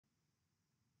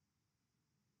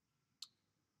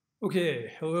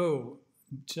Okay, hello,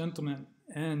 gentlemen,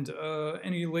 and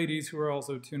any ladies who are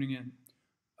also tuning in.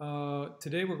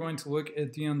 Today we're going to look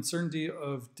at the uncertainty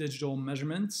of digital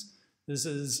measurements. This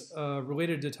is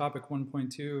related to topic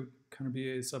 1.2, kind of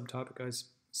be a subtopic, I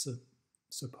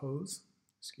suppose.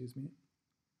 Excuse me.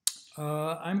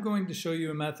 I'm going to show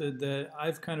you a method that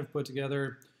I've kind of put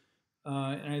together,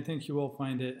 and I think you will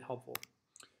find it helpful.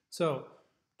 So,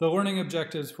 the learning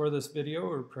objectives for this video,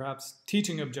 or perhaps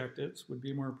teaching objectives would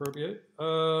be more appropriate.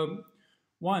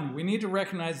 One, we need to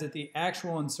recognize that the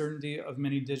actual uncertainty of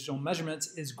many digital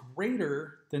measurements is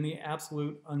greater than the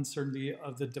absolute uncertainty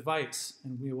of the device,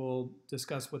 and we will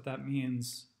discuss what that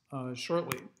means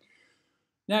shortly.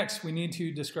 Next, we need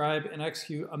to describe and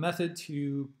execute a method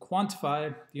to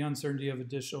quantify the uncertainty of a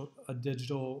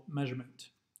digital measurement.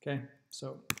 Okay,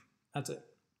 so that's it.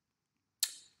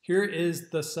 Here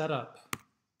is the setup.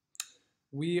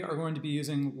 We are going to be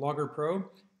using Logger Pro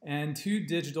and two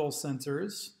digital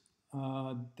sensors.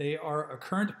 They are a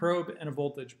current probe and a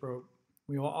voltage probe.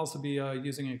 We will also be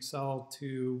using Excel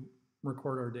to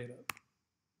record our data.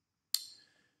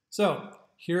 So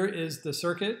here is the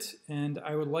circuit, and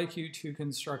I would like you to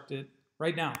construct it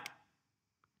right now.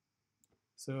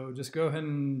 So just go ahead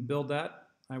and build that.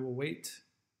 I will wait.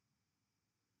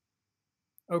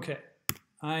 Okay,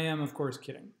 I am of course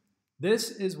kidding.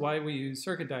 This is why we use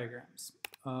circuit diagrams.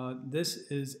 This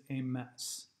is a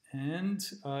mess, and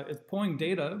it's pulling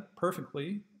data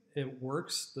perfectly. It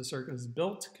works. The circuit is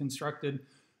built, constructed,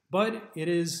 but it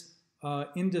is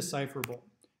indecipherable.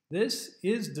 This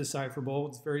is decipherable.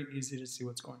 It's very easy to see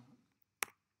what's going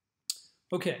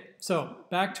on. Okay, so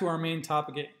back to our main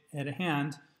topic at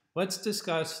hand. Let's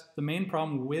discuss the main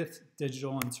problem with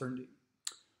digital uncertainty.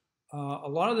 A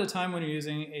lot of the time when you're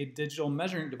using a digital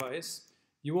measuring device,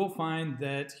 you will find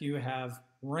that you have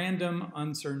random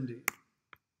uncertainty.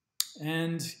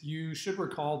 And you should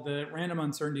recall that random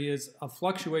uncertainty is a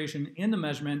fluctuation in the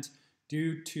measurement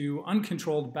due to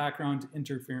uncontrolled background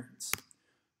interference.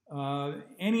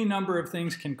 Any number of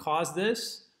things can cause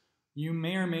this. You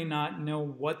may or may not know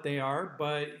what they are,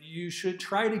 but you should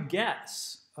try to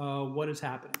guess what is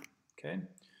happening. Okay,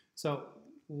 so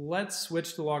let's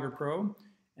switch to Logger Pro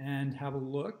and have a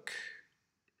look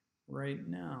right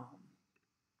now.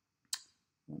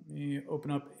 Let me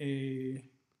open up a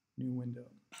new window.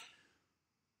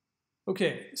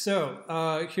 Okay,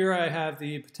 so here I have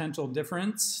the potential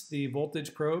difference. The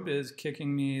voltage probe is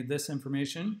kicking me this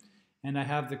information, and I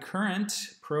have the current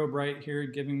probe right here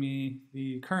giving me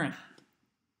the current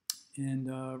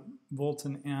in volts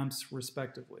and amps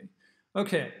respectively.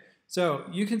 Okay, so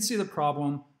you can see the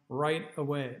problem right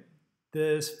away.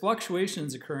 This fluctuation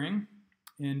is occurring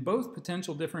in both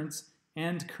potential difference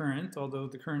and current, although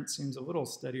the current seems a little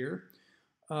steadier.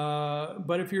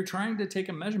 But if you're trying to take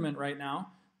a measurement right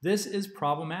now, this is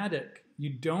problematic.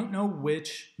 You don't know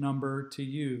which number to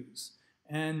use.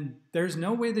 And there's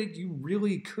no way that you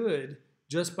really could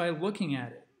just by looking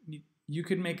at it. You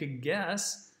could make a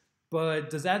guess, but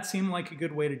does that seem like a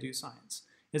good way to do science?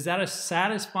 Is that a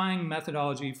satisfying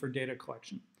methodology for data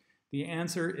collection? The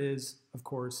answer is, of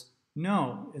course,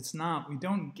 no, it's not. We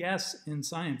don't guess in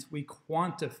science, we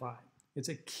quantify. It's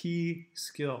a key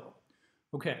skill.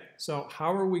 Okay, so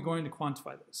how are we going to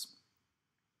quantify this?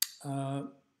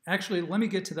 Actually, let me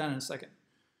get to that in a second.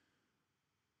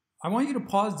 I want you to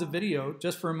pause the video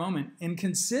just for a moment and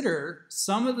consider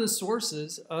some of the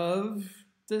sources of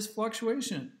this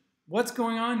fluctuation. What's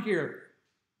going on here?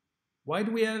 Why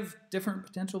do we have different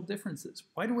potential differences?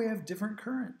 Why do we have different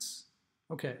currents?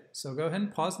 Okay, so go ahead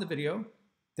and pause the video.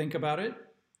 Think about it.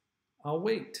 I'll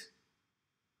wait.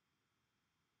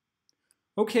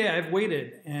 Okay, I've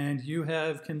waited, and you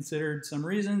have considered some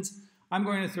reasons. I'm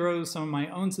going to throw some of my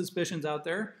own suspicions out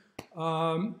there.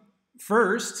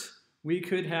 First, we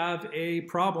could have a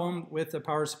problem with the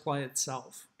power supply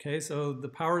itself. Okay, so the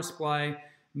power supply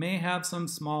may have some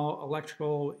small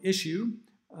electrical issue.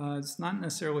 It's not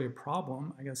necessarily a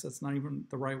problem. I guess that's not even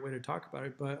the right way to talk about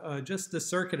it, but just the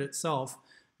circuit itself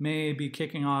may be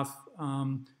kicking off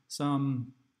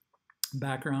some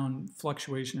background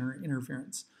fluctuation or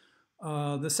interference.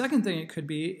 The second thing it could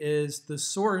be is the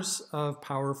source of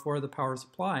power for the power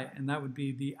supply, and that would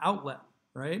be the outlet,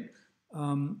 right?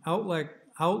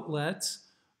 Outlets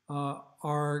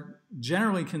are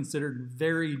generally considered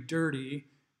very dirty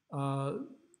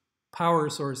power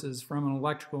sources from an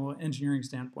electrical engineering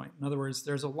standpoint. In other words,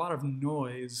 there's a lot of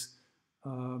noise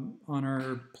on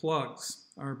our plugs,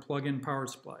 our plug-in power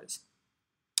supplies.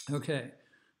 Okay,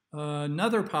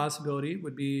 another possibility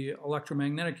would be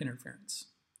electromagnetic interference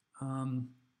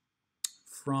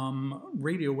from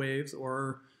radio waves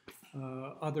or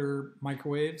other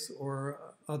microwaves or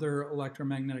other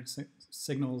electromagnetic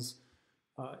signals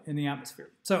in the atmosphere.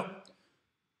 So,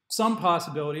 some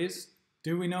possibilities.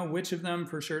 Do we know which of them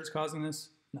for sure is causing this?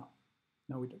 No.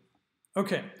 No, we don't.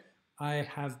 Okay, I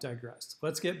have digressed.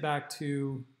 Let's get back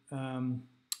to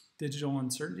digital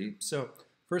uncertainty. So,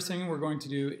 first thing we're going to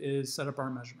do is set up our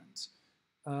measurements.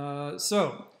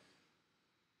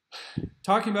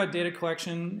 Talking about data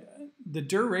collection, the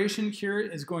duration here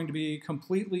is going to be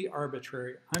completely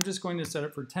arbitrary. I'm just going to set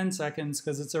it for 10 seconds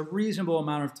because it's a reasonable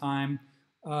amount of time.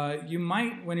 You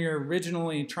might, when you're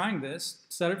originally trying this,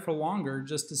 set it for longer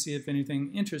just to see if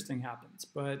anything interesting happens,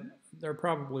 but there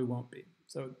probably won't be.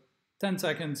 So 10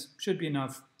 seconds should be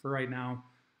enough for right now.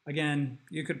 Again,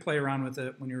 you could play around with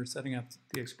it when you were setting up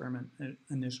the experiment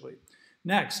initially.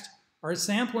 Next, our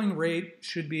sampling rate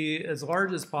should be as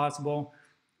large as possible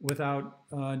without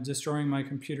destroying my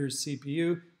computer's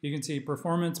CPU. You can see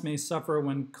performance may suffer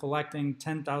when collecting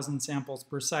 10,000 samples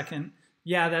per second.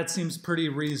 Yeah, that seems pretty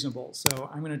reasonable. So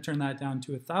I'm going to turn that down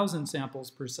to 1,000 samples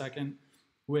per second,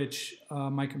 which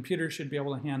my computer should be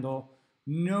able to handle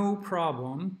no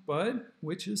problem, but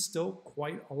which is still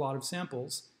quite a lot of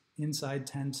samples inside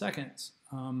 10 seconds.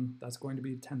 That's going to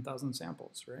be 10,000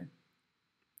 samples, right?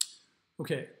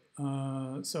 Okay,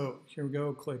 so here we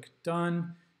go, click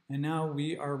done. And now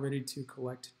we are ready to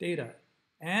collect data.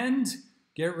 And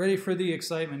get ready for the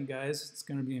excitement, guys. It's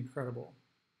going to be incredible.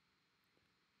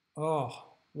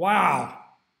 Oh, wow.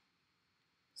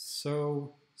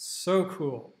 So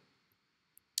cool.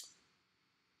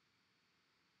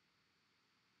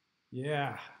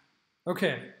 Yeah.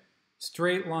 Okay,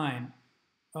 straight line.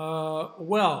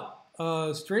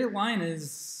 Straight line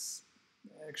is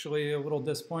actually a little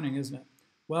disappointing, isn't it?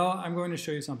 Well, I'm going to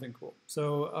show you something cool.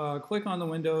 So click on the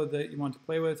window that you want to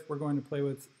play with. We're going to play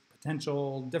with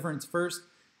potential difference first.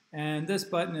 And this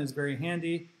button is very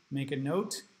handy. Make a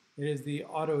note. It is the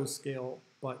auto scale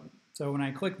button. So when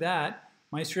I click that,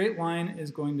 my straight line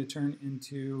is going to turn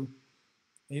into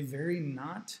a very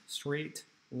not straight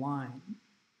line.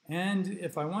 And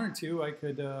if I wanted to, I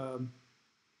could, don't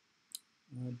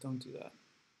do that.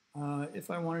 If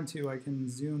I wanted to, I can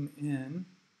zoom in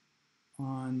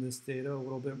on this data a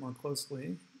little bit more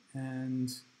closely,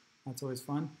 and that's always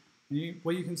fun. And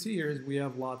what you can see here is we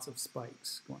have lots of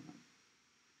spikes going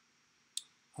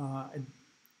on. I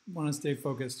want to stay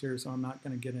focused here, so I'm not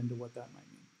going to get into what that might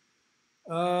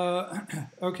mean.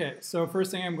 Okay, so first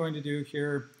thing I'm going to do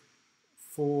here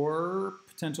for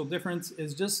potential difference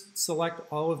is just select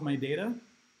all of my data.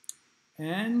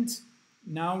 And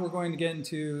now we're going to get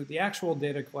into the actual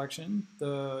data collection,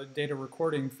 the data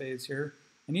recording phase here.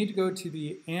 I need to go to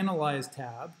the Analyze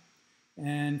tab,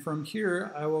 and from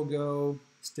here I will go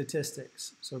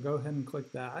Statistics. So go ahead and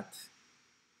click that.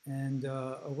 And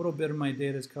a little bit of my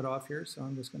data is cut off here, so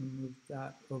I'm just going to move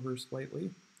that over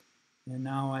slightly. And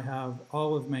now I have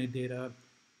all of my data,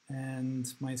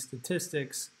 and my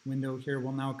Statistics window here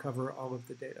will now cover all of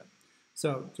the data.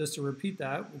 So just to repeat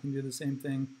that, we can do the same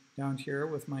thing down here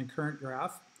with my current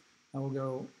graph. I will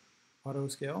go Auto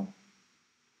Scale,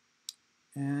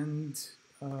 and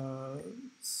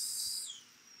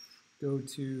go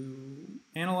to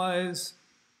Analyze,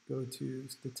 go to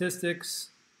Statistics,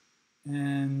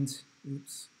 and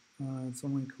oops, it's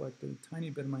only collected a tiny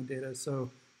bit of my data,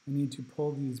 so I need to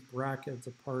pull these brackets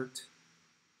apart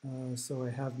so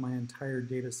I have my entire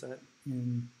data set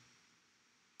in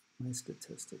my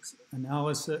statistics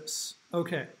analysis.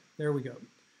 Okay, there we go.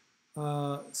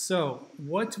 So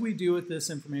what do we do with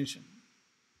this information?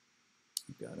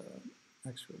 I've got an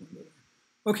extra window there.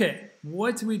 Okay,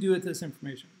 what do we do with this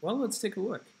information? Well, let's take a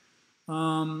look.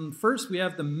 First, we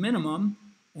have the minimum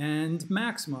and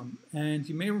maximum. And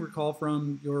you may recall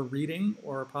from your reading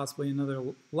or possibly another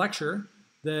lecture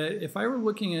that if I were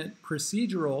looking at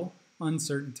procedural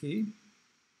uncertainty,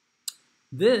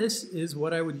 this is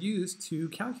what I would use to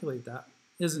calculate that,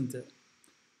 isn't it?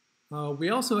 We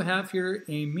also have here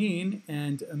a mean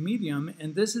and a medium,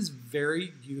 and this is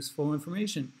very useful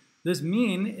information. This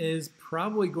mean is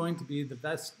probably going to be the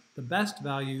best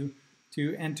value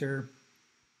to enter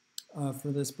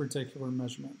for this particular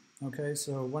measurement. Okay,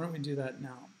 so why don't we do that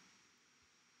now?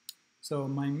 So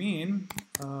my mean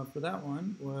for that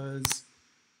one was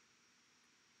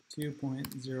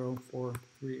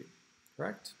 2.043,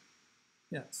 correct?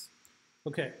 Yes.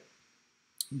 Okay.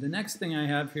 The next thing I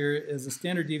have here is a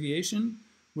standard deviation,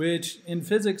 which in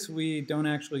physics we don't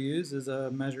actually use as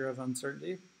a measure of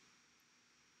uncertainty.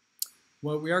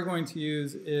 What we are going to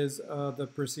use is the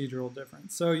procedural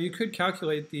difference. So you could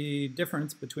calculate the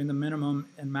difference between the minimum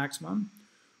and maximum,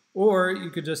 or you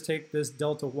could just take this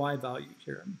delta y value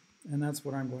here, and that's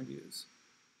what I'm going to use.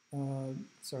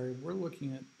 sorry, we're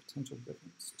looking at potential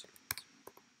difference.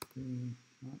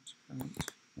 Not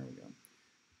current. There we go.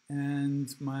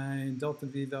 And my delta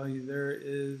V value there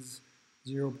is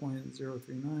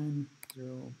 0.039,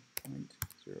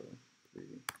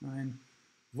 0.039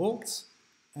 volts.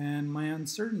 And my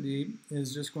uncertainty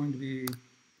is just going to be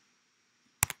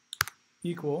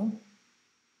equal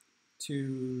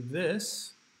to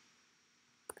this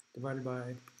divided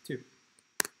by 2.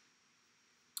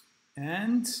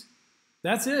 And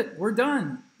that's it. We're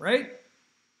done, right?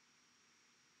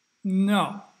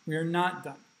 No, we are not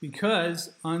done.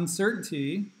 Because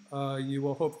uncertainty, you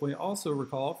will hopefully also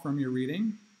recall from your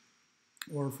reading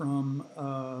or from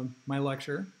my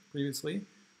lecture previously,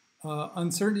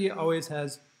 uncertainty always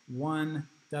has one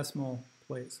decimal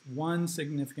place, one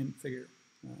significant figure,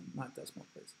 not decimal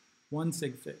place, one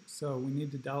sig fig. So we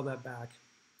need to dial that back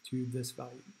to this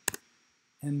value.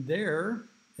 And there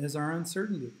is our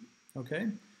uncertainty, okay?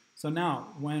 So now,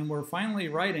 when we're finally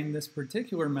writing this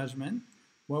particular measurement,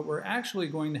 what we're actually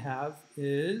going to have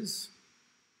is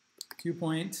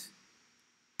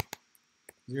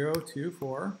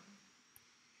 2.024,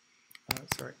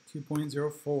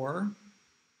 2.04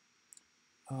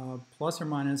 plus or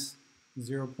minus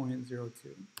 0.02.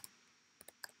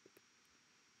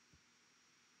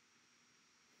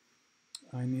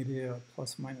 I need a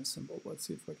plus minus symbol. Let's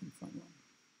see if I can find one.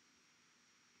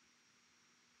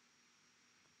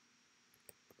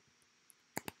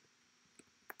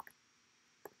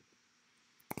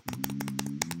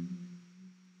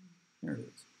 There it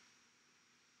is.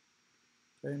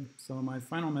 Okay, so my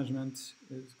final measurement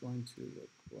is going to look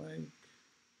like,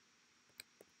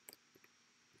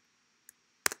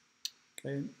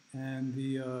 okay, and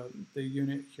the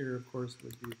unit here, of course,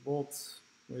 would be volts,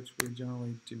 which we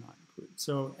generally do not include.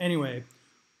 So anyway,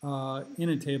 in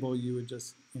a table, you would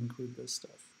just include this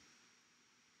stuff.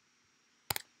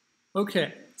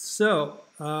 Okay, so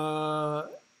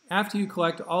after you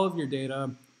collect all of your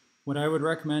data, what I would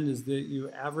recommend is that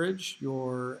you average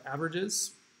your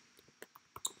averages,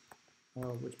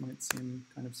 which might seem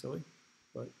kind of silly,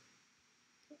 but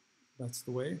that's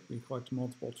the way. We collect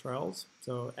multiple trials.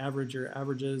 So average your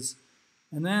averages,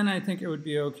 and then I think it would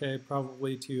be okay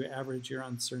probably to average your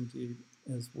uncertainty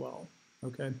as well,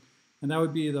 okay? And that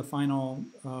would be the final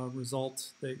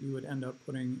result that you would end up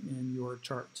putting in your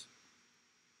chart.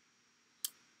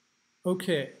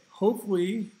 Okay,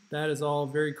 hopefully that is all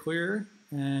very clear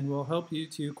and will help you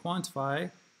to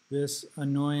quantify this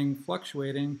annoying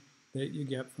fluctuating that you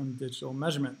get from digital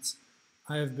measurements.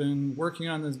 I have been working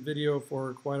on this video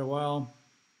for quite a while.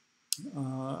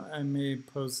 I may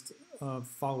post a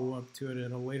follow-up to it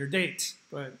at a later date,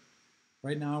 but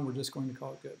right now we're just going to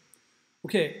call it good.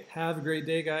 Okay, have a great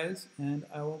day, guys, and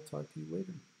I will talk to you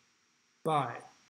later. Bye.